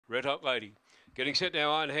Red Hot Lady. Getting set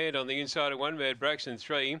now on hand on the inside of 1, Mad Braxton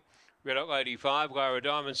 3, Red Hot Lady 5, Lara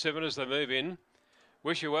Diamond 7 as they move in.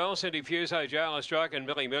 Wish You Well, Cindy Fuso, Jailer Strike and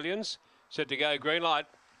Millie Millions. Set to go, green light.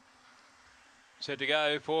 Set to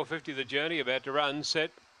go, 4:50 the journey, about to run,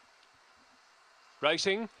 set.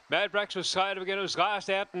 Racing, Mad Brax was slow to begin. It was last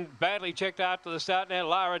out and badly checked after the start. Now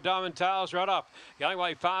Lara Diamond tails right off. Going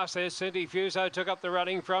away fast there. Cindy Fuso took up the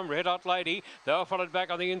running from Red Hot Lady. They were followed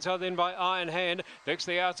back on the inside then by Iron Hand. Next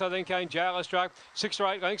to the outside then came Jailer Strike. 6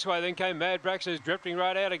 or 8 lengths away then came Mad Brax, who's drifting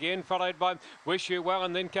right out again. Followed by Wish You Well,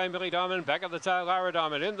 and then came Millie Diamond. Back at the tail, Lara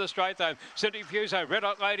Diamond. In the straight though, Cindy Fuso, Red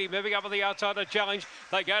Hot Lady moving up on the outside to challenge.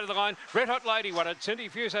 They go to the line. Red Hot Lady won it. Cindy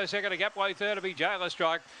Fuso second. A gap way third to be Jailer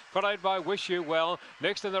Strike. Followed by Wish You Well.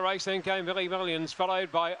 Next in the race then came Millie Millions,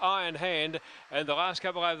 followed by Iron Hand, and the last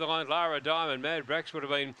couple over the line, Lara Diamond. Mad Brax would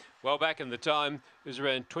have been well back in the time. It was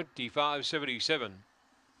around 25.77.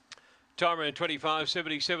 Time around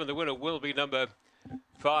 25.77. The winner will be number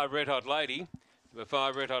 5, Red Hot Lady. Number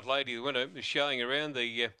 5, Red Hot Lady. The winner is showing around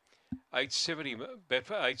the 870,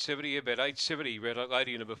 about 870. Red Hot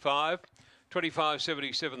Lady number 5.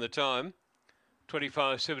 25.77 the time.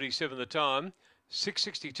 25.77 the time.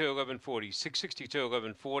 662.11.40,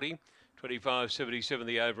 662.11.40, 25.77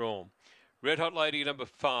 the overall. Red Hot Lady number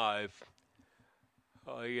 5.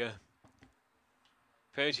 I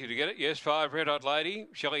fancy to get it. Yes, 5 Red Hot Lady.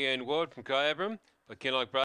 Shelley Ann Ward from Kyabram. By Kenlock Brothers.